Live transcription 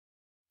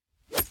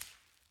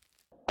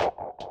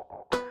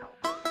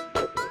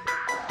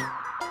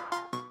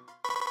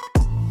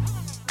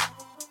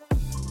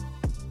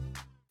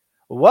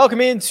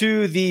Welcome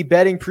into the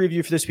betting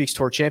preview for this week's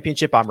Tour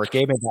Championship. I'm Rick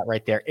Gabin, that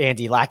right there,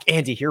 Andy Lack.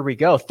 Andy, here we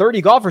go.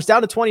 30 golfers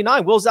down to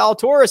 29. Will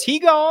Zalatoris, he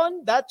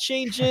gone. That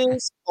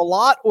changes a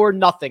lot or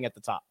nothing at the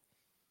top.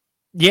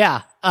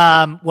 Yeah.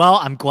 Well,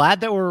 I'm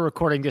glad that we're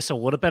recording this a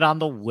little bit on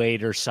the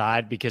later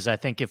side, because I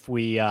think if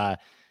we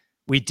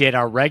did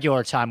our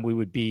regular time, we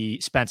would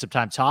spend some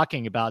time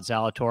talking about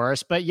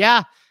Zalatoris. But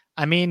yeah,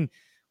 I mean,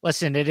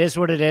 listen, it is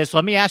what it is.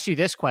 Let me ask you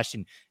this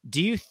question.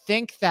 Do you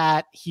think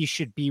that he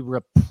should be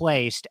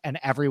replaced and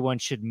everyone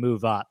should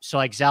move up? So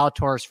like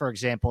Zalatoris, for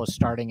example, is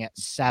starting at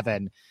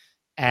 7.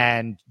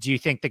 And do you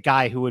think the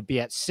guy who would be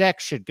at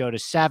 6 should go to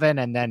 7?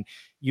 And then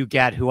you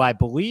get who I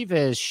believe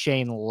is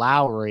Shane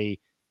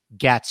Lowry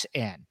gets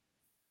in?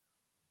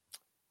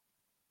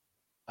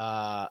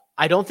 I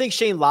don't think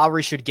Shane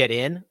Lowry should get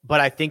in, but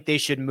I think they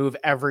should move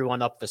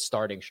everyone up the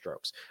starting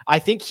strokes. I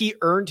think he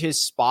earned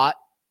his spot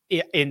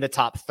in the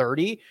top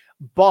 30,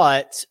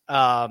 but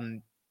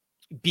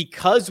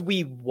because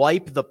we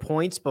wipe the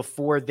points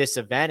before this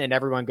event and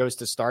everyone goes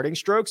to starting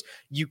strokes,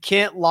 you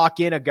can't lock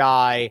in a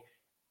guy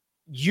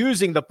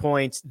using the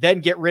points,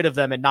 then get rid of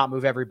them and not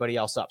move everybody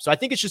else up. So I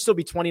think it should still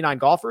be 29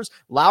 golfers.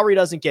 Lowry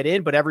doesn't get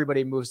in, but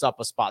everybody moves up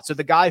a spot. So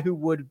the guy who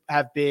would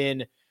have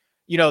been,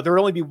 there would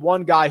only be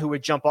one guy who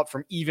would jump up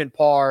from even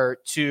par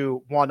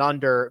to 1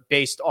 under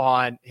based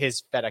on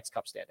his FedEx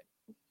Cup standing.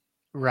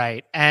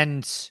 Right.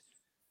 And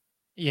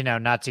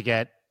not to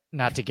get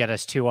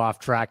us too off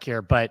track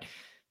here, but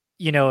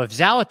if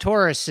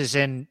Zalatoris is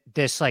in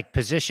this like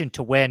position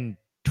to win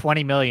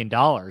 $20 million,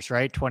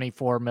 right?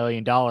 $24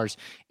 million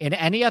in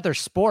any other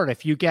sport,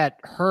 if you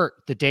get hurt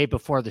the day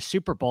before the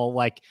Super Bowl,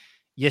 like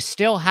you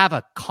still have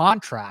a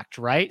contract,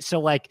 right? So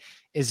like,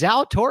 is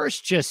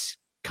Zalatoris just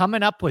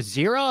coming up with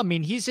 0? I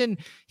mean, he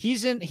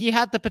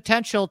had the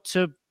potential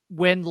to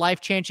win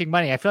life-changing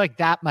money. I feel like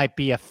that might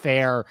be a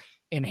fair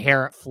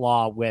inherent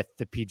flaw with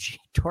the PGA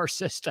Tour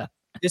system.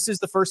 This is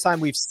the first time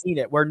we've seen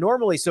it where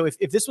normally, so if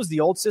this was the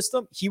old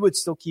system, he would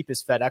still keep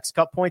his FedEx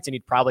Cup points and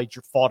he'd probably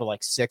fall to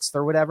like 6th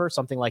or whatever,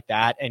 something like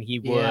that. And he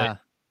would,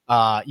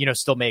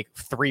 still make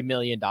 $3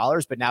 million,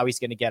 but now he's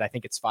going to get, I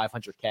think it's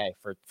 $500K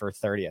for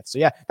 30th. So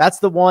yeah, that's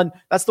the one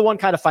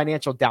kind of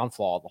financial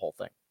downfall of the whole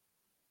thing.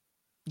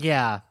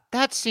 Yeah,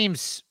 that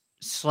seems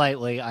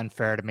slightly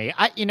unfair to me.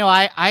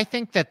 I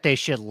think that they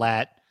should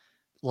let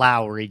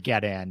Lowry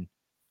get in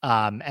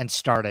and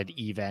start it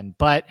even,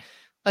 but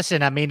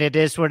listen, I mean, it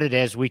is what it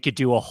is. We could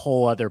do a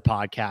whole other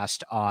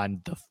podcast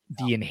on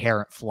the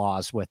inherent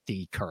flaws with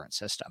the current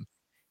system.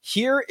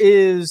 Here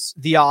is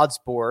the odds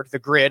board, the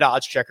grid,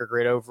 odds checker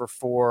grid over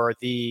for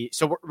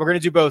so we're going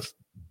to do both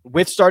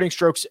with starting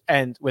strokes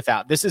and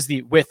without. This is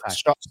the with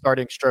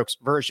starting strokes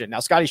version. Now,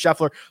 Scotty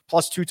Scheffler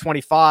plus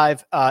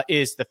 225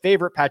 is the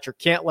favorite. Patrick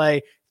Cantlay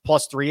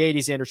plus 380,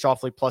 Xander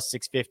Schauffele plus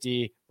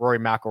 650, Rory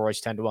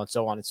McIlroy's 10-1,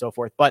 so on and so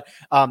forth. But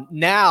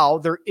now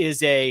there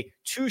is a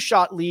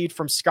 2-shot lead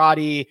from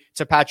Scotty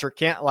to Patrick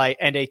Cantlay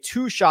and a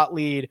 2-shot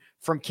lead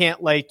from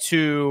Cantlay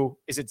to,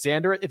 is it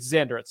Xander? It's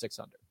Xander at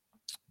 600.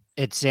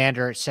 It's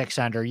Xander at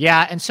 600.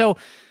 Yeah. And so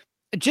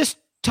just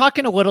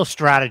talking a little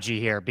strategy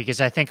here, because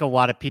I think a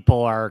lot of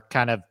people are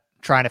kind of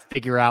trying to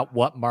figure out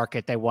what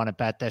market they want to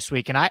bet this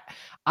week. And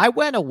I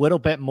went a little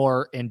bit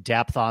more in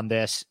depth on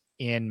this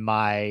in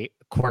my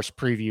course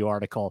preview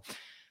article.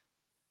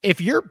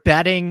 If you're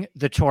betting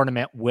the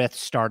tournament with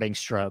starting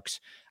strokes,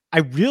 I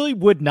really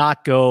would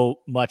not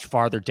go much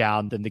farther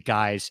down than the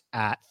guys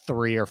at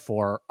 3 or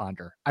 4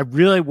 under. I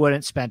really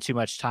wouldn't spend too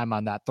much time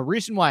on that. The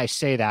reason why I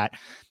say that,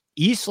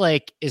 East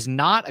Lake is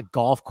not a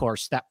golf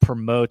course that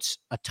promotes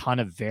a ton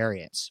of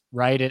variance,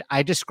 right?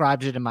 I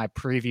described it in my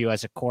preview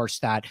as a course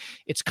that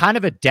it's kind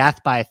of a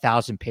death by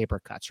 1,000 paper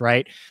cuts,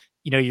 right?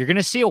 You're going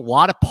to see a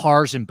lot of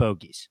pars and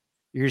bogeys.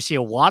 You're going to see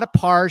a lot of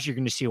pars, you're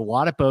going to see a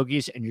lot of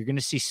bogeys, and you're going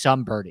to see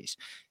some birdies.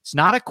 It's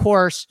not a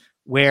course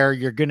where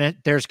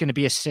there's going to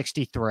be a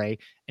 63,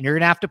 and you're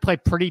going to have to play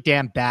pretty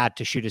damn bad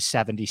to shoot a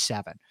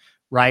 77,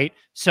 right?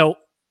 So,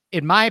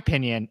 in my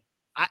opinion,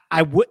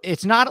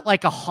 it's not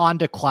like a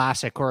Honda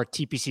Classic or a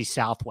TPC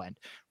Southwind,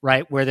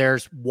 right? Where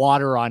there's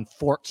water on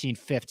 14,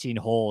 15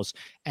 holes,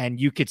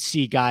 and you could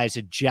see guys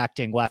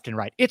ejecting left and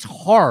right. It's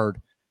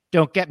hard.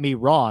 Don't get me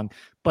wrong,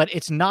 but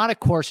it's not a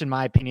course, in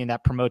my opinion,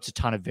 that promotes a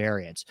ton of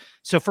variance.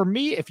 So for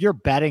me, if you're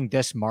betting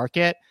this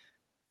market,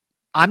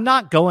 I'm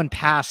not going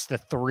past the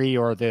 3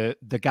 or the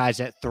guys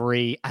at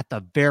 3 at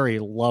the very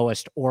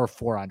lowest or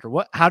 4 under.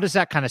 How does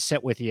that kind of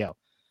sit with you?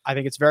 I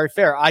think it's very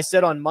fair. I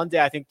said on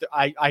Monday, I think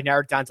I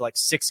narrowed down to like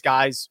 6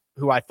 guys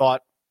who I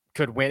thought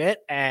could win it,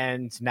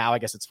 and now I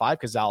guess it's 5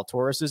 because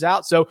Zalatoris is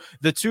out. So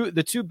the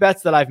two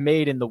bets that I've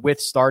made in the with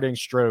starting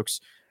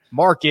strokes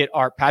market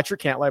are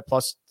Patrick Cantlay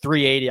plus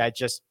 380.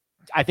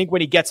 I think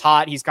when he gets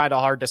hot, he's kind of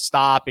hard to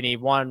stop, and he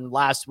won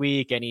last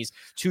week, and he's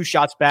 2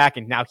 shots back,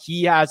 and now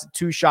he has a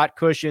 2-shot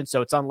cushion,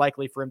 so it's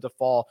unlikely for him to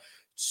fall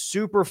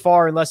super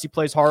far unless he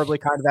plays horribly,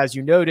 kind of as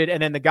you noted.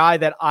 And then the guy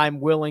that I'm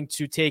willing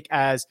to take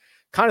as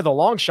kind of the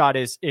long shot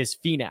is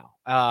Finau.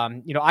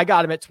 I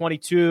got him at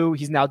 22.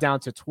 He's now down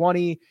to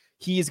 20.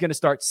 he is going to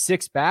start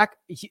 6 back.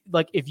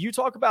 Like if you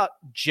talk about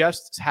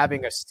just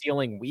having a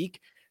ceiling week,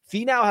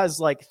 Finau has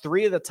like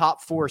 3 of the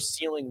top 4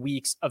 ceiling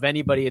weeks of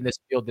anybody in this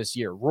field this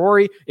year.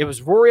 It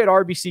was Rory at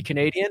RBC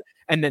Canadian,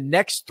 and the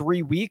next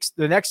 3 weeks,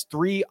 the next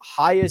 3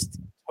 highest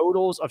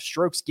totals of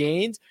strokes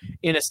gained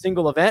in a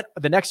single event,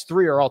 the next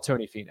 3 are all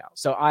Tony Finau.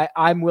 So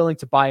I'm willing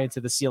to buy into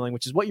the ceiling,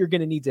 which is what you're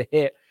going to need to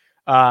hit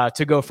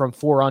to go from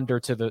 4 under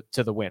to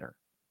the winner.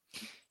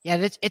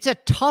 Yeah, it's a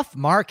tough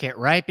market,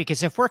 right?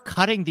 Because if we're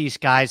cutting these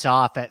guys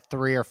off at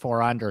 3 or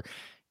 4 under,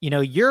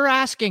 you're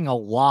asking a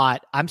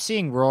lot. I'm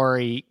seeing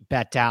Rory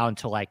bet down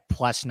to like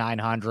plus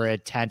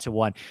 900,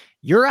 10-1.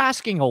 You're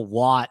asking a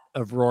lot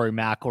of Rory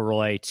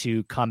McIlroy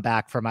to come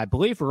back from, I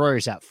believe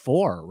Rory's at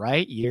 4,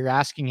 right? You're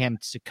asking him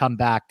to come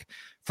back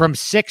from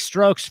 6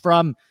 strokes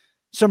from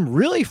some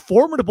really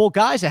formidable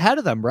guys ahead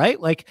of them, right?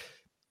 Like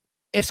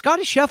if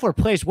Scottie Scheffler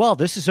plays well,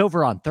 this is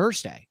over on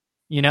Thursday.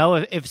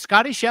 If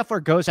Scottie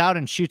Scheffler goes out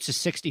and shoots a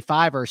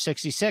 65 or a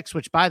 66,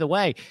 which, by the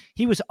way,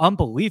 he was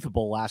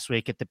unbelievable last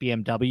week at the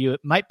BMW,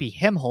 it might be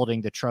him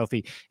holding the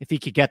trophy if he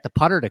could get the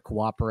putter to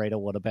cooperate a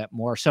little bit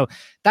more. So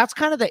that's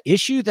kind of the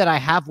issue that I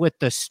have with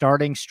the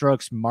starting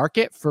strokes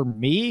market. For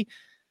me,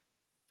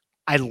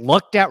 I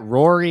looked at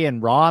Rory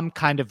and Rahm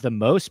kind of the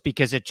most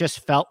because it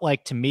just felt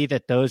like to me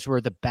that those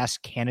were the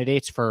best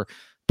candidates for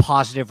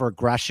positive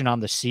regression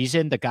on the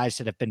season, the guys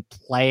that have been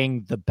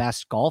playing the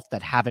best golf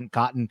that haven't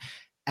gotten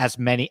as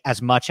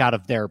much out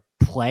of their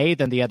play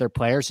than the other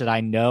players that I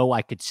know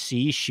I could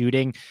see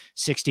shooting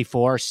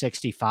 64,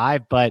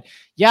 65. But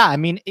yeah, I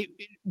mean,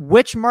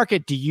 which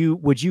market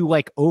would you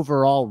like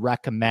overall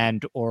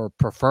recommend or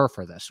prefer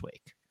for this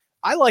week?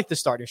 I like the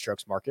starting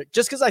strokes market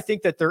just because I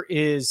think that there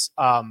is,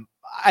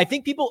 I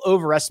think people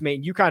overestimate,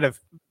 and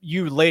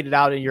you laid it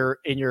out in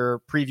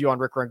your preview on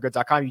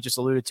RickRunGood.com. You just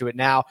alluded to it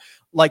now.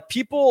 Like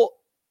people,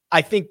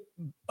 I think,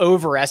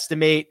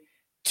 overestimate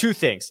 2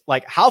 things,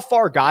 like how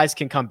far guys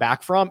can come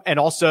back from, and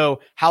also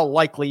how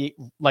likely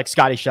like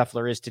Scottie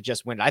Scheffler is to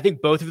just win. I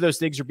think both of those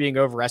things are being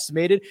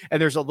overestimated,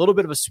 and there's a little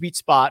bit of a sweet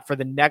spot for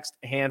the next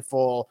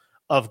handful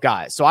of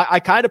guys. So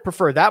I kind of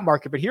prefer that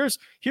market, but here's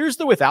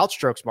the without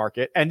strokes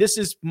market. And this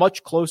is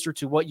much closer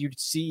to what you'd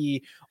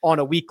see on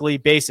a weekly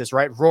basis,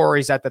 right?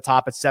 Rory's at the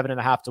top at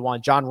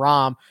 7.5-1, Jon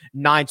Rahm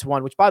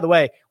 9-1, which by the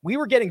way, we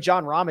were getting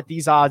Jon Rahm at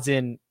these odds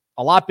in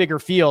a lot bigger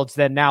fields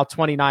than now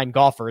 29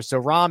 golfers.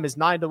 So Rahm is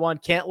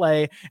 9-1,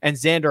 Cantlay and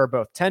Xander are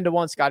both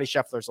 10-1, Scottie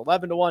Scheffler's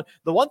 11-1.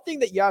 The one thing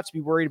that you have to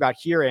be worried about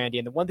here, Andy,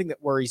 and the one thing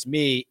that worries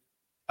me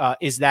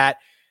is that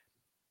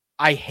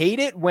I hate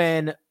it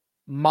when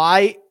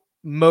my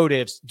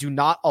motives do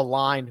not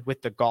align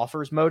with the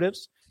golfer's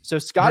motives. So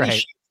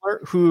Scottie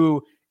Scheffler,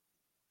 who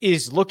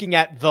is looking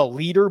at the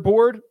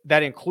leaderboard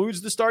that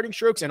includes the starting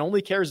strokes and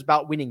only cares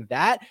about winning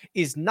that,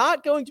 is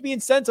not going to be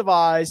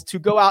incentivized to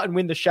go out and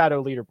win the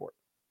shadow leaderboard.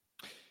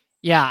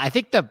 Yeah, I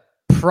think the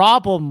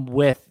problem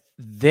with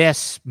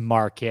this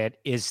market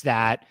is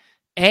that,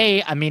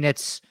 I mean,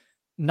 it's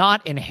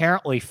not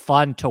inherently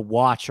fun to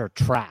watch or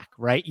track,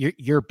 right?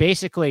 You're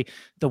basically,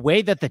 the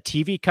way that the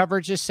TV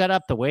coverage is set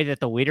up, the way that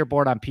the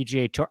leaderboard on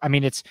PGA Tour, I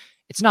mean, it's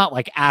not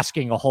like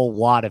asking a whole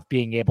lot of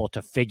being able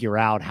to figure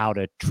out how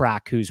to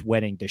track who's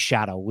winning the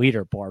shadow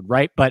leaderboard,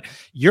 right? But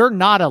you're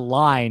not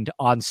aligned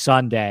on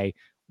Sunday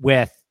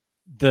with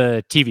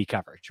the TV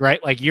coverage,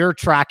 right? Like you're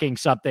tracking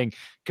something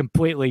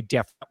completely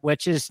different,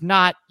 which is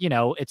not,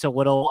 it's a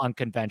little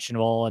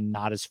unconventional and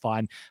not as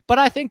fun. But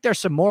I think there's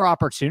some more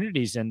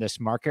opportunities in this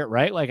market,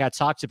 right? Like I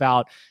talked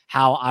about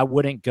how I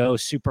wouldn't go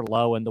super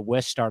low in the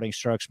WIS starting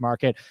strokes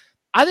market.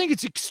 I think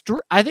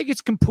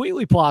it's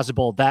completely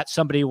plausible that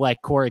somebody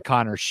like Corey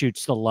Connors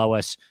shoots the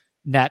lowest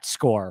net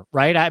score,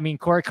 right? I mean,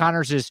 Corey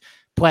Connors is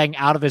playing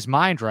out of his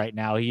mind right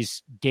now. I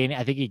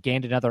think he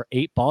gained another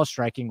 8 ball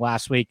striking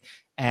last week,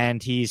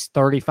 and he's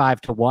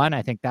 35-1.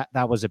 I think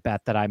that was a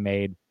bet that I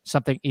made.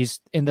 He's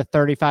in the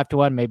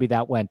 35-1. Maybe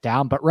that went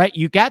down, but right.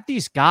 You got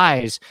these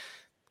guys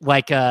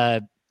like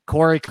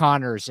Corey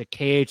Connors, a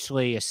KH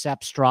Lee, a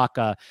Sepp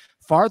Straka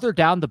farther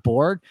down the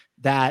board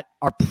that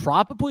are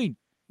probably,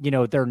 they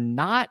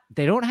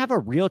don't have a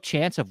real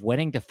chance of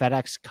winning the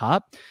FedEx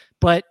Cup.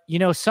 But,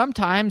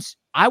 sometimes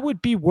I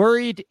would be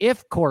worried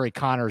if Corey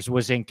Connors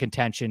was in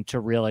contention to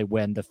really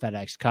win the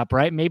FedEx Cup,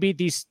 right? Maybe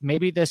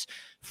this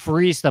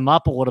frees them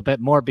up a little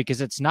bit more,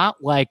 because it's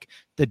not like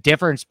the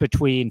difference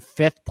between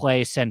 5th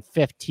place and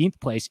 15th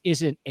place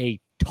isn't a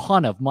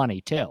ton of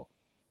money too.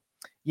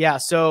 Yeah,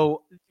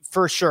 so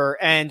for sure.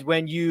 And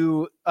when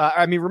you,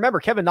 remember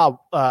Kevin Na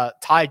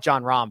tied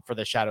Jon Rahm for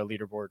the shadow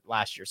leaderboard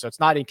last year. So it's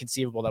not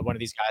inconceivable that one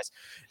of these guys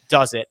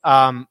does it.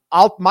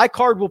 My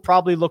card will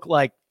probably look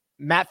like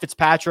Matt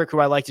Fitzpatrick, who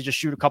I like to just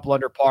shoot a couple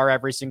under par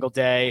every single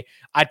day.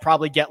 I'd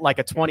probably get like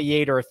a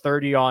 28 or a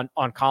 30 on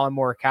Colin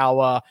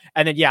Morikawa.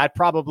 And then, I'd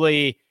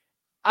probably,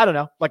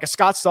 like a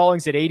Scott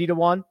Stallings at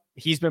 80-1.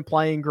 He's been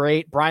playing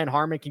great. Brian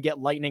Harman can get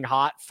lightning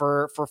hot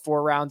for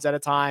 4 rounds at a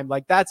time.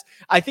 Like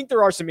I think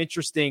there are some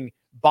interesting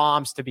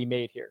bombs to be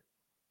made here.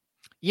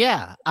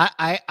 Yeah,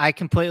 I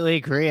completely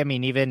agree. I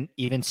mean, even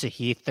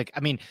Sahith,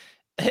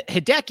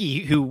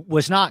 Hideki, who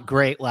was not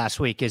great last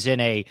week, is in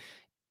a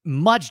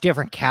much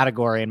different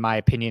category, in my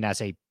opinion,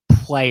 as a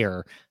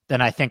player than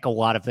I think a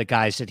lot of the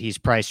guys that he's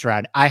priced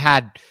around.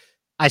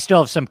 I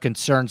still have some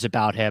concerns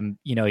about him.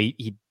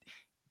 He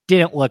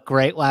didn't look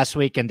great last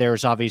week, and there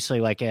was obviously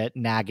like a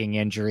nagging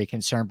injury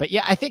concern. But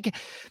yeah, I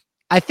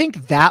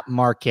think that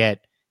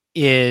market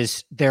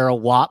there are a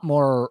lot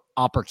more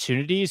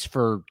opportunities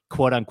for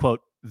quote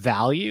unquote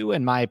value,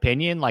 in my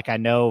opinion. Like, I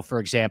know, for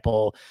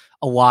example,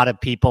 a lot of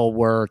people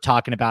were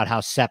talking about how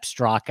Sepp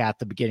Straka at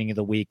the beginning of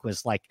the week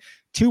was like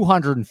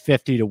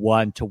 250 to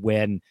 1 to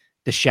win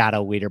the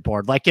shadow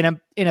leaderboard. Like in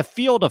a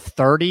field of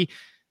 30,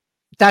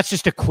 that's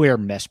just a clear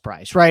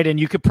misprice, right? And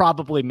you could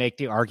probably make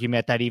the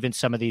argument that even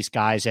some of these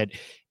guys at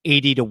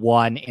 80 to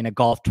 1 in a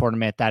golf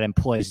tournament that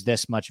employs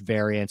this much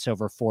variance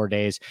over 4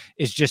 days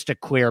is just a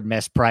clear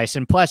misprice.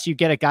 And plus, you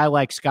get a guy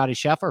like Scotty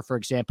Scheffler, for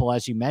example,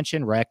 as you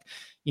mentioned, Rick.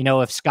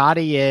 If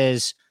Scotty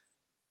is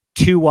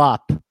 2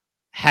 up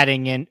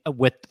heading in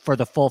for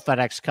the full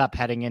FedEx Cup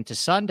heading into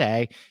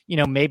Sunday,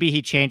 maybe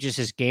he changes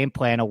his game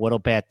plan a little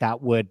bit.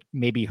 That would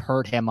maybe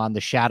hurt him on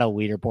the shadow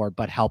leaderboard,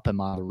 but help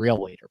him on the real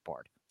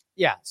leaderboard.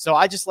 Yeah, so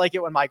I just like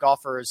it when my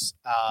golfers'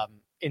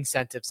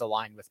 incentives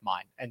align with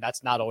mine, and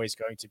that's not always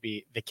going to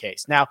be the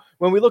case. Now,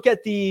 when we look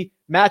at the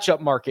matchup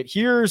market,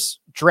 here's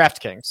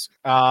DraftKings,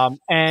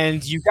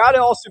 and you got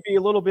to also be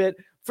a little bit,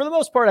 for the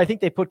most part, I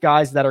think they put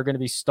guys that are going to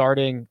be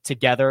starting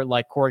together,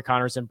 like Corey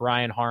Connors and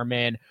Brian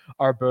Harman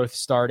are both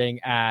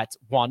starting at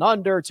 1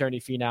 under. Tony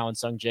Finau and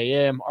Sung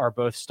Jae Im are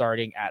both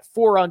starting at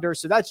 4 under.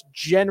 So that's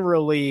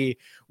generally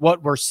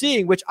what we're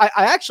seeing, which I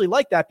actually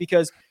like that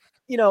because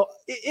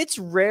it's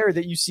rare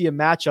that you see a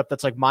matchup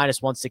that's like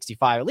minus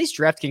 165. At least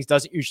DraftKings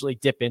doesn't usually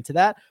dip into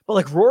that. But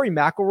like Rory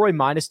McIlroy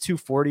minus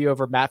 240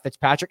 over Matt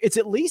Fitzpatrick, it's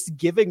at least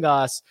giving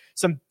us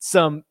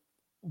some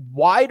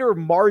wider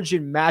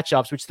margin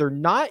matchups, which they're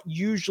not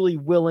usually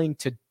willing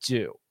to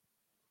do.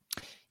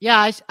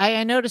 Yeah,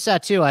 I noticed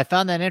that too. I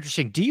found that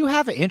interesting. Do you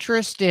have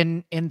interest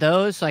in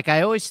those? Like,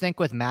 I always think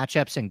with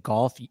matchups in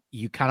golf,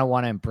 you kind of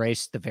want to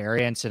embrace the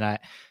variance, and I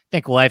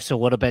think life's a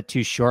little bit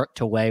too short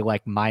to weigh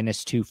like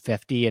minus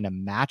 250 in a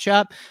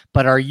matchup.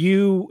 But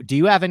do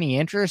you have any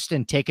interest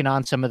in taking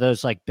on some of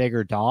those like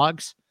bigger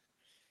dogs?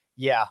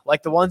 Yeah,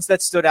 like the ones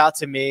that stood out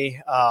to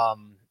me.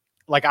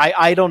 Like,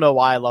 I don't know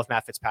why I love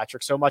Matt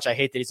Fitzpatrick so much. I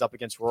hate that he's up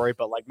against Rory,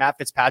 but like Matt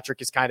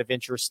Fitzpatrick is kind of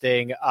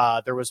interesting.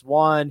 There was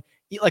one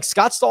like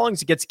Scott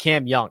Stallings against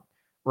Cam Young,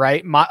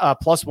 right?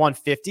 Plus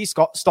 150.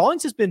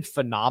 Stallings has been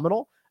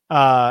phenomenal.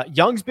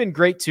 Young's been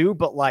great too,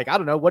 but like, I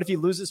don't know, what if he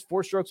loses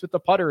 4 strokes with the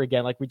putter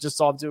again? Like we just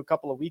saw him do a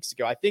couple of weeks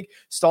ago. I think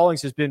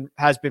Stallings has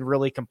been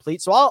really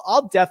complete. So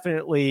I'll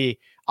definitely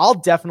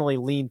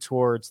lean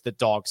towards the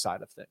dog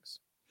side of things.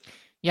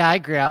 Yeah, I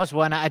agree.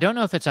 I don't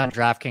know if it's on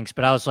DraftKings,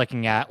 but I was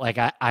looking at, like,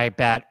 I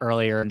bet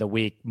earlier in the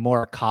week,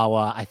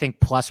 Morikawa, I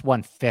think plus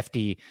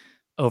 150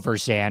 over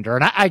Xander.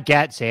 And I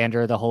get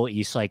Xander, the whole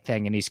East Lake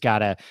thing, and he's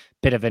got a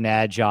bit of an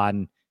edge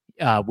on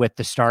with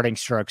the starting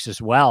strokes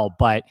as well.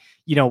 But,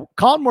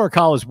 Colin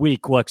Morikawa's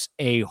week looks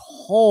a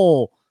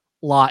whole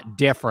lot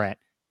different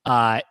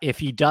if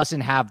he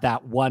doesn't have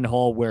that one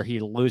hole where he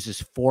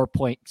loses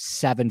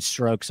 4.7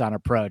 strokes on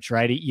approach,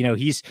 right?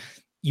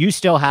 You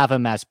still have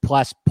him as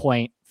plus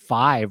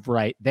 0.5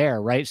 right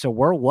there, right? So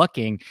we're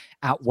looking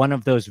at one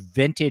of those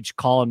vintage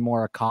Colin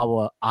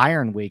Morikawa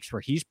iron weeks where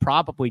he's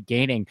probably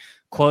gaining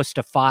close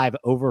to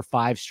over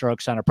 5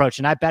 strokes on approach.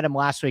 And I bet him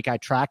last week. I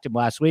tracked him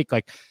last week.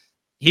 Like,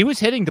 he was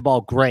hitting the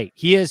ball great.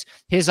 His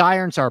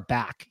irons are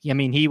back. I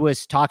mean, he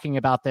was talking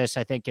about this,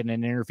 I think, in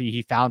an interview.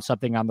 He found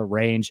something on the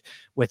range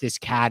with his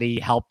caddy,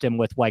 helped him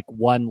with like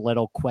one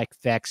little quick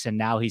fix, and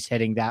now he's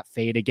hitting that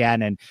fade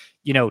again. And,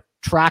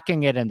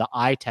 tracking it in the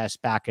eye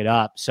test back it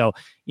up. So,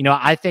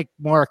 I think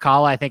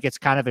Morikawa, I think it's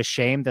kind of a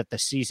shame that the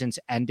season's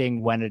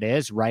ending when it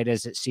is, right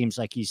as it seems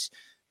like he's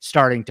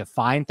starting to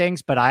find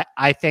things. But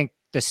I think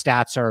the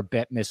stats are a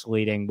bit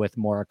misleading with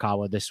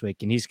Morikawa this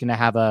week, and he's going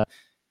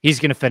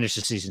to finish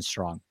the season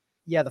strong.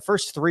 Yeah, the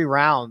first 3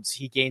 rounds,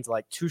 he gained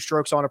like 2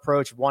 strokes on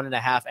approach,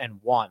 1.5, and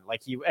 1.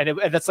 Like and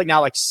that's like now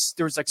like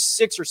there was like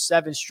 6 or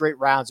 7 straight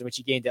rounds in which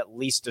he gained at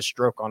least a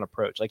stroke on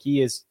approach. Like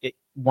he is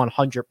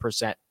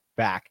 100%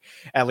 back,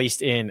 at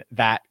least in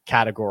that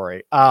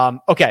category.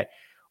 Okay,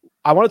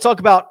 I want to talk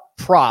about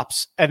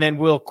props, and then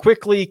we'll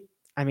quickly.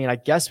 I mean, I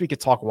guess we could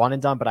talk one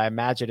and done, but I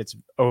imagine it's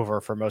over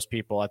for most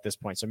people at this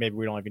point. So maybe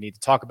we don't even need to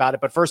talk about it.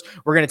 But first,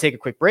 we're going to take a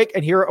quick break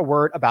and hear a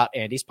word about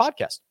Andy's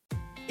podcast.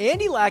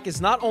 Andy Lack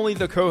is not only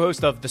the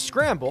co-host of The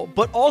Scramble,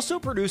 but also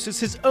produces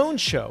his own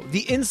show,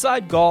 the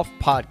Inside Golf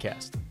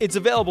Podcast. It's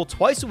available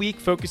twice a week,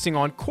 focusing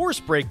on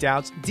course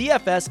breakdowns,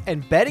 DFS,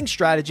 and betting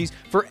strategies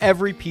for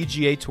every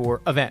PGA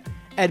Tour event.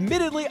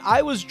 Admittedly,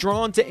 I was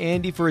drawn to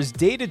Andy for his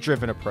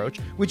data-driven approach,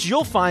 which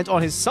you'll find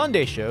on his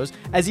Sunday shows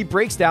as he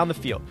breaks down the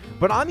field.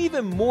 But I'm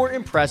even more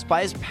impressed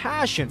by his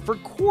passion for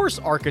course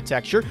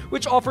architecture,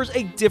 which offers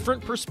a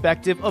different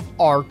perspective of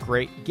our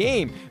great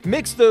game.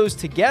 Mix those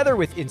together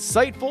with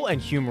insightful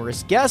and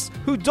humorous guests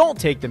who don't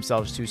take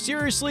themselves too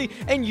seriously,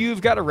 and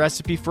you've got a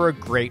recipe for a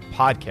great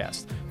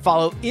podcast.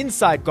 Follow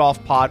Inside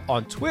Golf Pod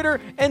on Twitter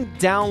and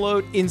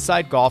download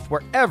Inside Golf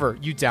wherever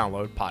you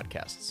download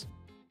podcasts.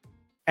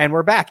 And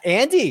we're back.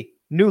 Andy,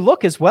 new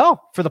look as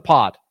well for the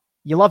pod.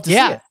 You love to see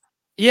it.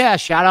 Yeah,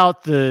 shout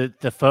out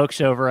the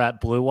folks over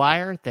at Blue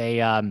Wire.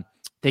 They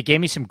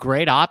gave me some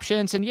great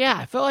options, and yeah,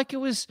 I felt like it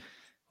was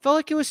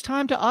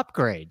time to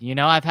upgrade. You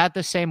know, I've had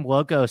the same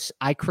logos.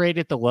 I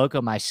created the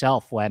logo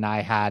myself when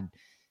I had,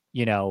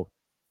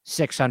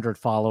 600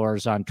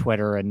 followers on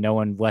Twitter and no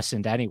one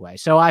listened anyway.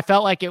 So I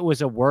felt like it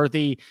was a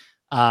worthy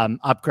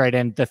upgrade.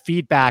 And the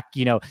feedback,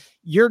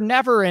 you're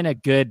never in a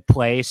good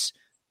place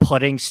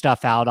putting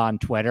stuff out on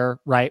Twitter,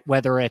 right?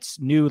 Whether it's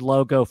new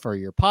logo for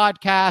your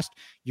podcast,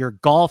 your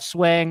golf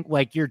swing,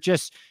 like you're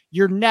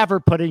never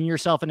putting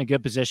yourself in a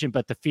good position,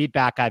 but the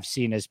feedback I've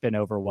seen has been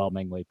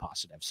overwhelmingly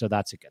positive. So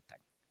that's a good thing.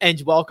 And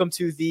welcome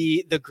to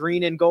the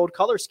green and gold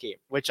color scheme,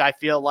 which I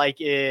feel like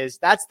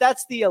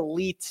that's the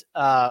elite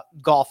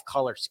golf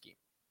color scheme.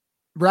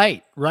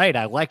 Right.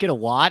 I like it a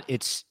lot.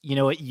 It's,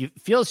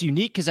 it feels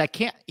unique because I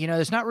can't,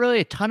 there's not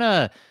really a ton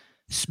of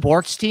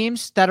sports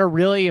teams that are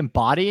really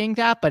embodying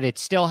that, but it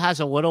still has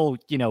a little,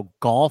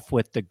 golf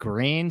with the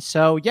green.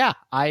 So yeah,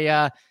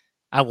 I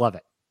love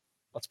it.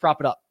 Let's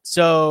prop it up.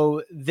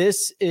 So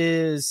this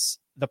is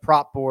the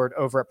prop board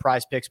over at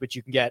Prize Picks, which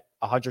you can get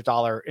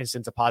 $100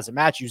 instant deposit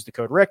match. Use the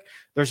code Rick.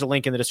 There's a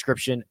link in the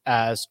description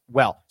as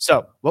well.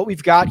 So what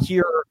we've got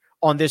here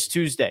on this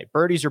Tuesday,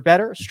 birdies are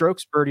better,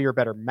 strokes, birdie are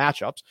better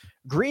matchups,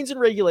 greens and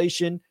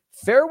regulation,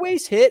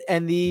 fairways hit,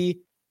 and the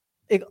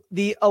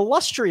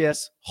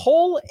illustrious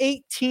hole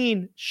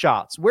 18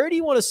 shots. Where do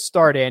you want to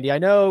start, Andy? I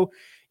know,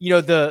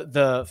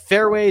 the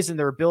fairways and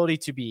their ability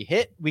to be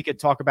hit. We could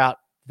talk about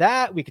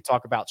that. We could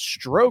talk about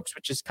strokes,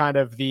 which is kind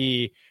of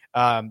the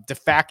de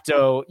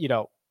facto,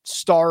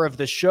 star of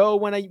the show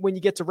when you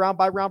get to round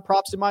by round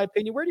props, in my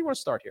opinion. Where do you want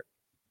to start here?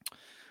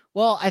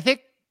 Well, I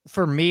think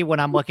for me, when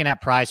I'm looking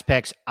at Prize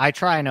Picks, I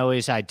try and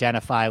always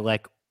identify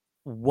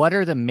what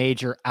are the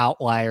major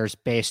outliers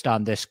based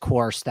on this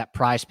course that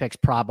Prize Picks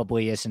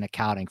probably isn't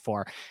accounting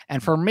for.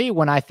 And for me,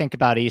 when I think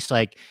about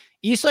Eastlake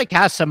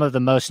has some of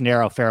the most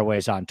narrow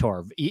fairways on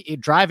tour.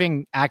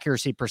 Driving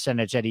accuracy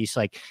percentage at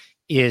Eastlake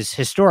is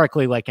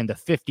historically in the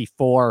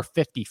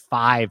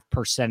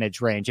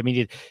 54-55% range. I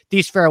mean,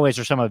 these fairways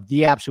are some of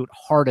the absolute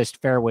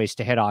hardest fairways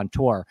to hit on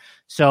tour.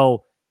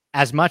 So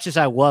as much as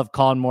I love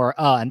Colin Moore,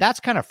 and that's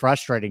kind of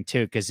frustrating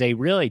too, because they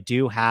really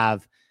do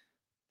have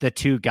the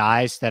two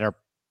guys that are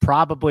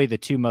probably the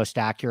two most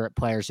accurate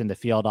players in the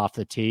field off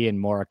the tee, and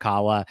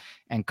Morikawa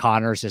and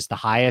Connors is the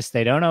highest.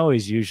 They don't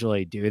always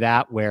usually do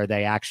that where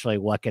they actually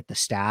look at the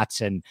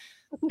stats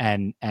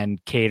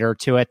and cater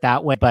to it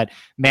that way. But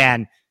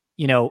man,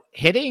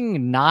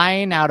 hitting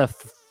 9 out of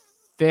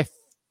 5,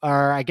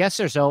 or I guess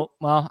there's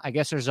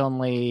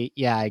only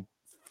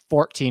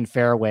 14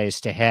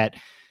 fairways to hit.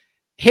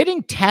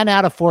 Hitting 10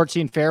 out of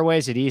 14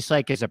 fairways at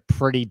Eastlake is a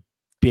pretty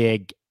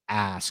big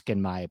ask,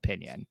 in my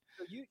opinion.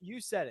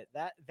 You said it.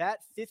 That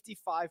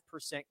 55%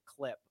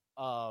 clip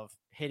of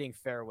hitting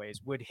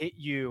fairways would hit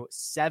you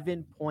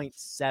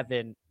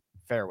 7.7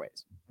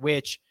 fairways,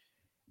 which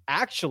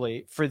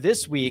actually for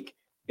this week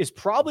is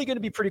probably going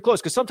to be pretty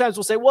close, because sometimes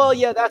we'll say, well,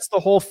 yeah, that's the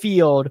whole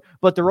field,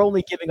 but they're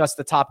only giving us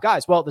the top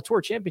guys. Well, the Tour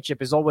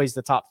Championship is always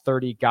the top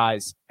 30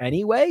 guys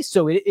anyway,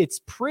 so it's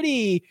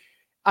pretty.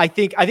 I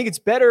think it's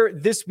better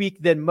this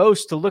week than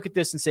most to look at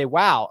this and say,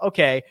 wow,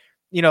 okay,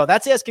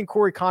 that's asking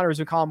Corey Connors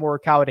and Colin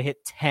Morikawa to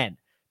hit 10.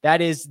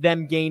 That is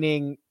them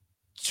gaining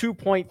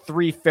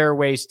 2.3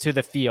 fairways to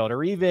the field,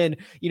 or even,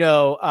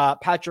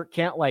 Patrick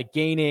Cantlay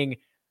gaining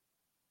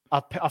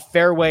a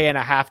fairway and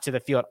a half to the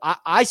field.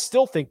 I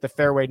still think the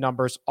fairway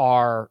numbers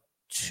are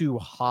too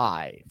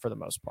high for the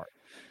most part.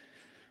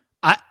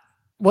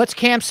 What's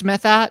Cam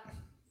Smith at?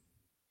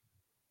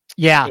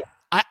 Yeah.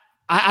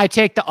 I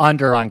take the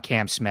under on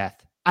Cam Smith.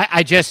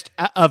 I just,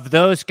 of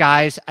those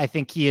guys, I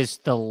think he is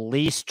the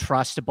least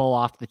trustable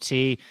off the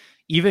tee.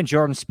 Even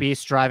Jordan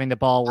Spieth's driving the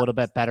ball a little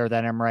bit better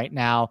than him right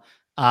now.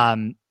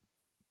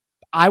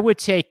 I would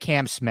take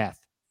Cam Smith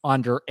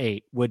under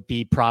 8 would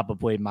be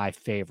probably my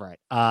favorite.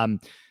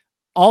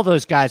 All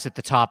those guys at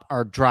the top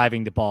are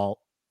driving the ball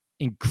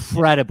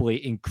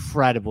incredibly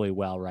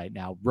well right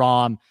now.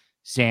 Rahm,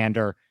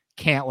 Xander,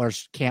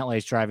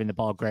 Cantlay's driving the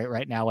ball great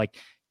right now.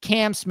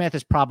 Cam Smith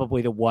is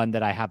probably the one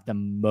that I have the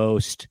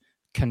most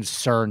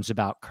concerns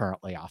about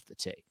currently off the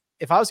tee.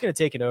 If I was going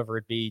to take it over,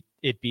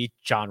 it'd be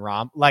Jon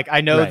Rahm.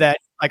 I know that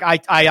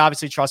I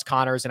obviously trust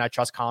Connors and I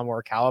trust Colin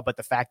Morikawa, but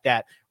the fact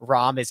that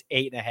Rahm is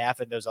 8.5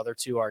 and those other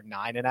two are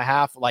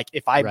 9.5,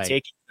 if I'm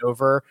taking it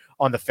over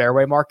on the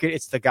fairway market,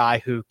 it's the guy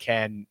who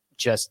can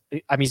just,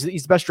 he's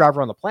the best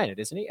driver on the planet,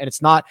 isn't he? And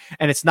it's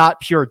not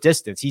pure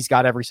distance. He's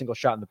got every single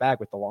shot in the bag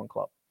with the long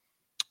club.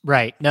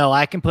 Right. No,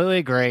 I completely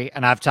agree.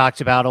 And I've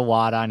talked about a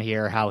lot on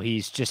here how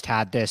he's just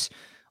had this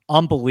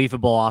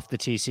unbelievable off the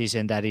tee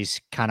season that he's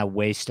kind of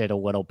wasted a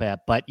little bit.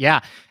 But yeah,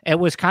 it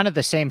was kind of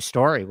the same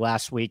story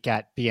last week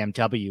at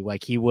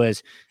BMW. He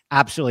was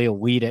absolutely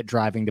elite at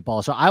driving the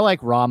ball. So I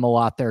like Rahm a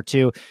lot there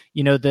too.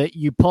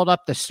 You pulled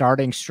up the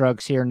starting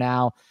strokes here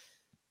now.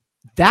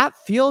 That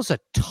feels a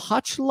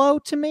touch low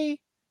to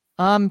me.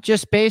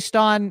 Just based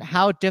on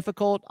how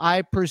difficult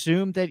I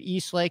presume that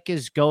Eastlake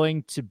is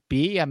going to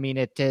be. I mean,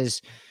 it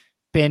has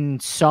been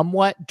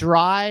somewhat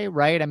dry,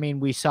 right? I mean,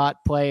 we saw it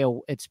play.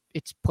 It's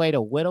played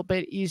a little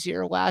bit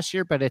easier last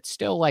year, but it's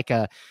still like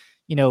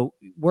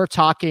we're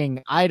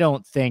talking. I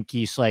don't think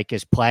Eastlake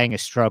is playing a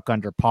stroke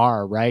under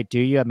par, right? Do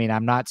you? I mean,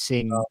 I'm not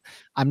seeing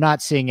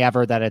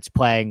ever that it's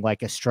playing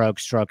like a stroke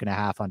and a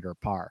half under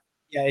par.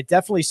 Yeah, it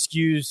definitely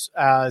skews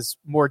as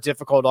more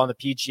difficult on the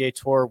PGA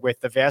Tour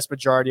with the vast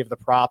majority of the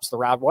props, the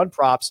round one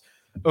props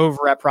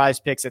over at Prize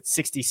Picks at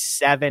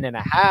 67 and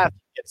a half,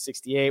 get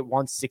 68,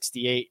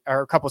 168,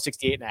 or a couple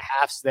 68 and a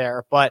halves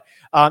there. But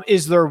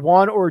is there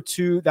one or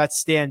two that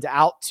stand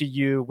out to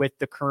you with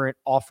the current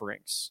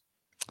offerings?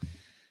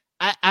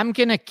 I'm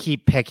going to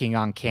keep picking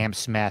on Cam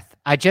Smith.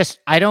 I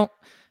don't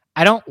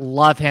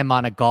love him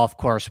on a golf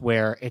course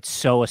where it's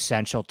so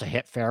essential to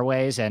hit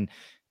fairways. And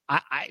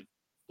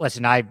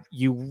listen,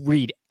 you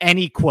read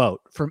any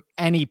quote from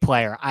any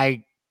player.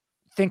 I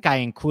think I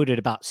included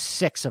about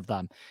 6 of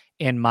them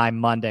in my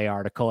Monday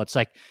article. It's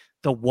like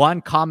the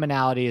one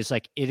commonality is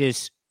like,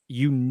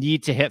 you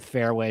need to hit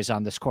fairways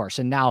on this course.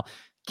 And now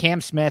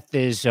Cam Smith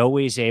is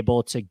always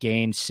able to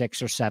gain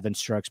 6 or 7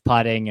 strokes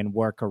putting and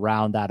work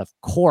around that, of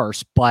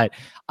course. But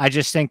I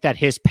just think that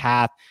his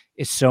path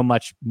is so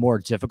much more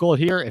difficult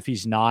here if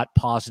he's not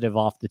positive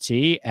off the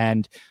tee.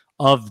 And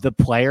of the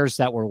players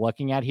that we're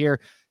looking at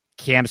here,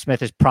 Cam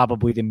Smith is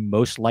probably the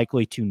most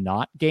likely to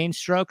not gain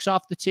strokes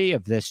off the tee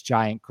of this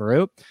giant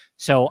group.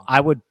 So I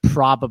would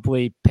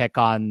probably pick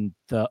on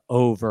the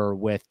over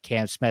with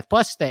Cam Smith,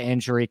 plus the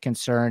injury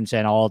concerns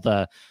and all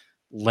the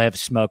live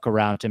smoke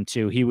around him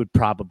too. He would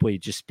probably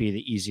just be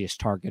the easiest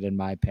target in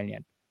my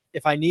opinion.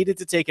 If I needed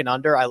to take an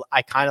under,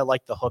 I kind of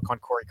like the hook on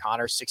Corey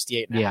Connors,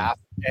 68 and a half,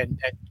 and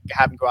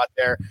have him go out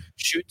there,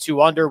 shoot 2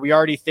 under. We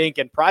already think,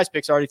 and Prize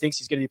Picks already thinks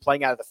he's going to be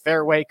playing out of the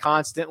fairway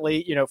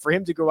constantly. For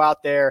him to go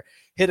out there,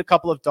 hit a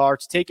couple of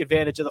darts, take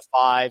advantage of the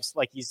 5s,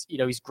 like he's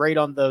great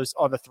on the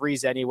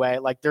 3s anyway.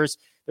 Like there's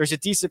a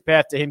decent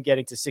path to him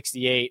getting to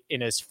 68 in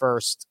his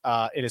first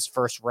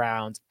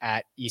round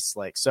at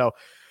Eastlake. So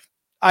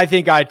I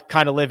think I'd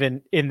kind of live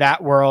in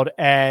that world.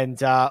 And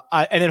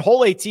then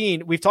hole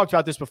 18, we've talked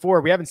about this before.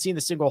 We haven't seen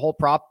the single hole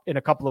prop in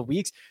a couple of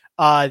weeks.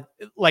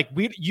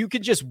 You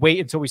can just wait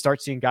until we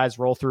start seeing guys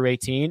roll through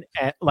 18,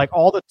 and like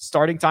all the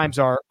starting times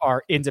are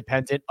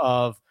independent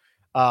of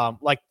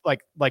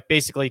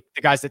basically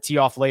the guys that tee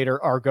off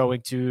later are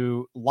going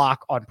to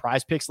lock on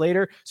Prize Picks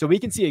later. So we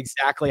can see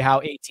exactly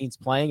how 18's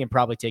playing and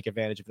probably take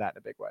advantage of that in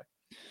a big way.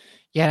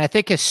 Yeah, and I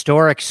think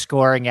historic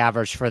scoring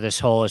average for this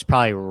hole is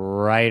probably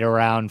right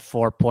around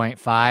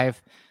 4.5.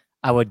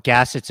 I would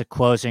guess it's a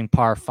closing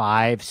par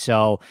 5.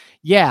 So,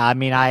 yeah, I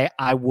mean,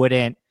 I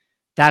wouldn't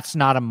 – that's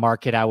not a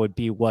market I would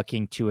be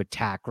looking to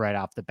attack right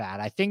off the bat.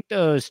 I think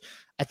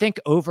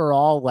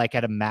overall, like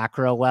at a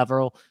macro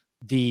level,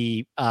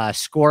 the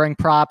scoring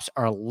props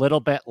are a little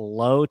bit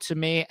low to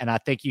me, and I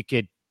think you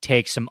could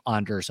take some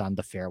unders on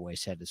the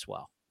fairways hit as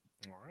well.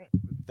 All right.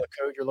 The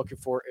code you're looking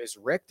for is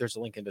Rick. There's a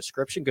link in the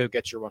description. Go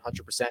get your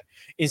 100%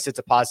 instant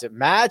deposit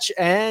match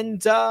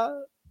and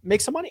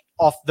make some money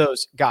off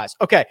those guys.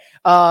 Okay.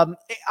 I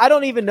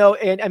don't even know.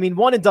 And I mean,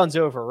 one and done's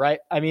over, right?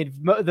 I mean,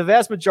 the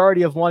vast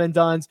majority of one and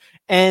dones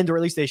end, or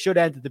at least they should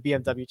end at the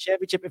BMW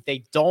Championship. If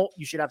they don't,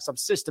 you should have some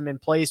system in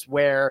place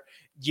where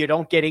you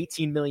don't get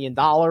 $18 million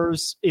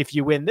if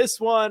you win this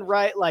one,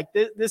 right? Like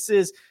this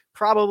is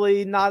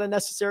probably not a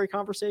necessary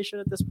conversation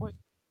at this point.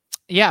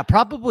 Yeah,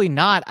 probably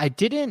not.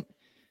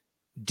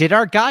 Did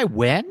our guy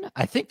win?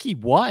 I think he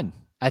won.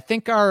 I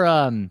think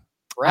I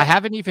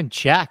haven't even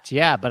checked.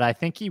 Yeah, but I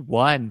think he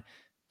won.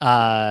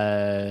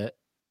 I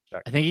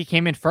think he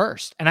came in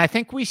first. And I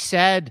think I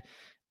said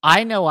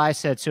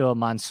to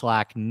him on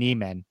Slack,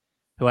 Neiman,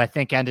 who I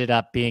think ended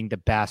up being the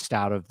best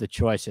out of the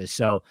choices.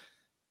 So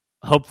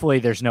hopefully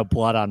there's no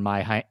blood on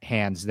my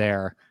hands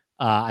there.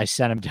 I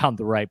sent him down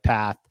the right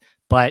path.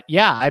 But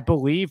yeah, I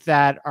believe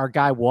that our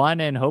guy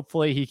won, and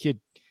hopefully he could,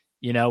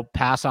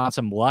 pass on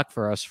some luck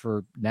for us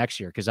for next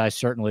year, because I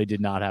certainly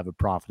did not have a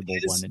profitable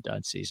one and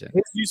done season.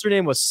 His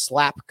username was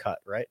Slapcut,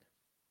 right?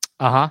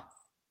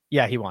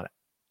 Yeah, he won it.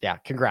 Yeah,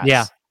 congrats.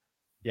 Yeah.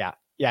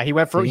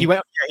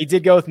 He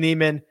did go with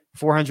Neiman,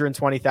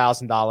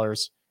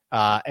 $420,000.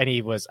 And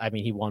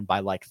he won by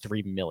like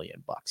 $3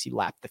 million. He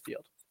lapped the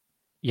field.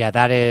 Yeah,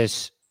 that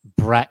is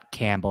Brett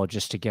Campbell,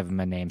 just to give him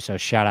a name. So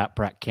shout out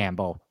Brett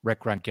Campbell,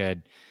 Rick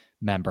Runtgood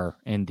member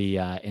in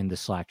the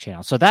Slack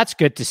channel. So that's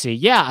good to see.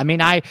 Yeah. I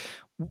mean, I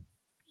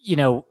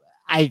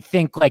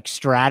think like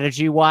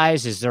strategy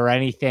wise, is there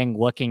anything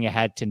looking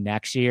ahead to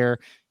next year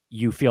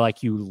you feel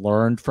like you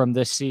learned from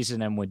this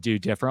season and would do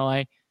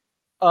differently?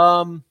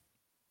 Not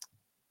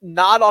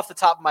off the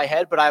top of my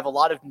head, but I have a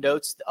lot of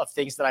notes of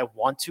things that I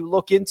want to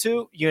look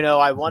into.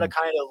 I want to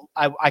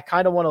I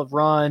kind of want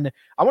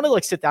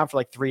to sit down for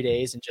like 3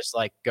 days and just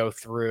like go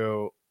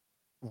through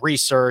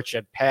research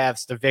and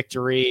paths to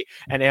victory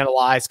and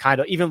analyze kind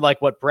of even like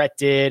what Brett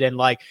did and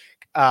like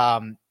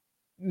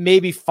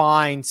maybe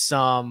find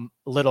some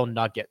little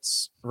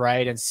nuggets,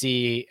 right? And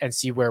see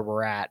where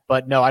we're at.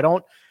 But no, I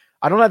don't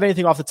have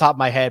anything off the top of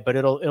my head, but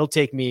it'll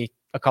take me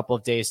a couple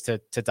of days to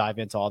dive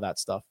into all that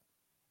stuff.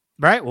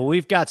 Right. Well,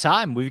 we've got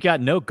time. We've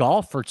got no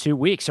golf for 2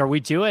 weeks. Are we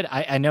doing?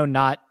 I know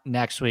not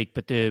next week,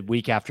 but the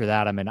week after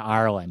that, I'm in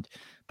Ireland.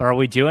 But are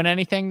we doing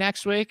anything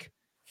next week?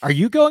 Are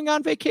you going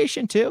on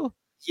vacation too?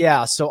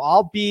 Yeah. So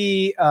I'll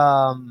be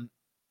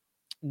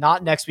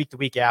not next week, the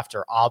week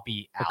after. I'll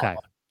be out on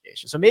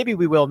vacation. So maybe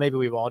we will, maybe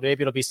we won't.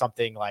 Maybe it'll be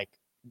something like,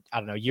 I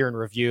don't know, year in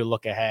review,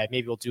 look ahead.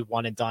 Maybe we'll do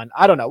one and done.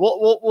 I don't know.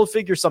 We'll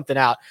figure something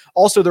out.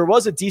 Also, there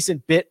was a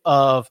decent bit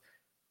of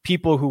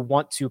people who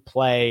want to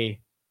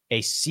play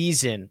a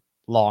season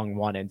long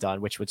one and done,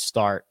 which would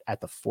start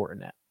at the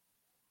Fortinet.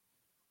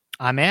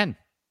 I'm in.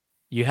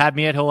 You had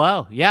me at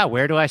hello. Yeah.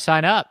 Where do I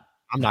sign up?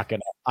 I'm not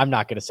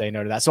gonna say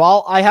no to that. So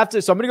I'm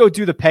gonna go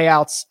do the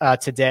payouts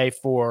today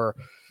for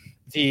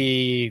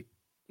the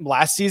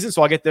last season.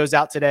 So I'll get those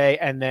out today,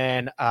 and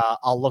then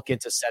I'll look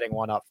into setting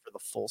one up for the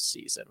full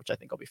season, which I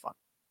think will be fun.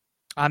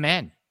 I'm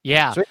in.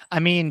 Yeah. Sweet. I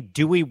mean,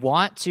 do we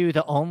want to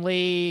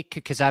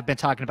because I've been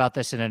talking about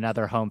this in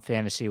another home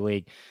fantasy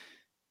league.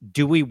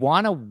 Do we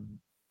want to,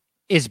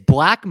 is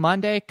Black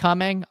Monday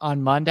coming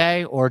on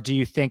Monday, or do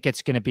you think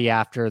it's going to be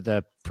after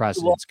the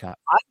President's Cup?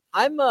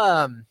 I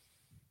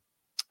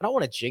don't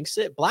want to jinx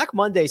it. Black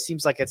Monday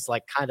seems like it's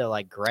like kind of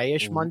like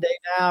grayish Monday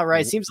now,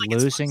 right? It seems like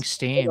losing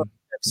steam. Yep.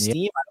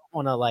 I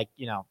don't want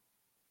to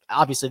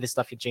obviously this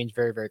stuff can change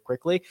very, very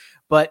quickly,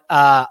 but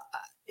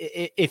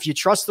if you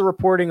trust the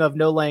reporting of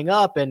No Laying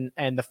Up and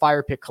the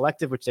Fire Pit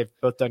Collective, which they've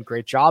both done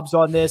great jobs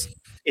on this,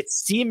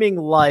 it's seeming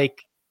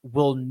like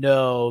we'll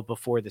know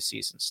before the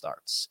season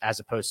starts as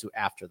opposed to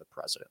after the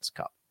President's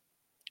Cup.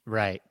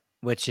 Right.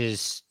 Which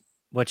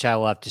I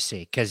love to see,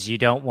 because you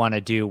don't want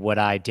to do what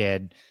I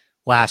did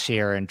last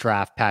year and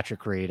draft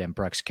Patrick Reed and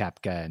Brooks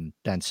Koepka, and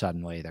then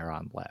suddenly they're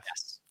on lift.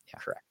 Yes. Yeah.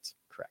 Correct.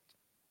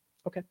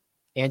 Okay.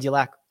 Andy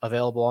Lack,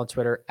 available on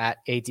Twitter at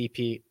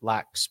ADP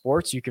Lack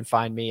Sports. You can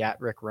find me at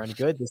Rick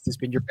Rungood. This has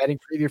been your betting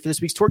preview for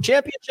this week's Tour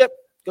Championship.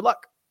 Good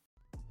luck.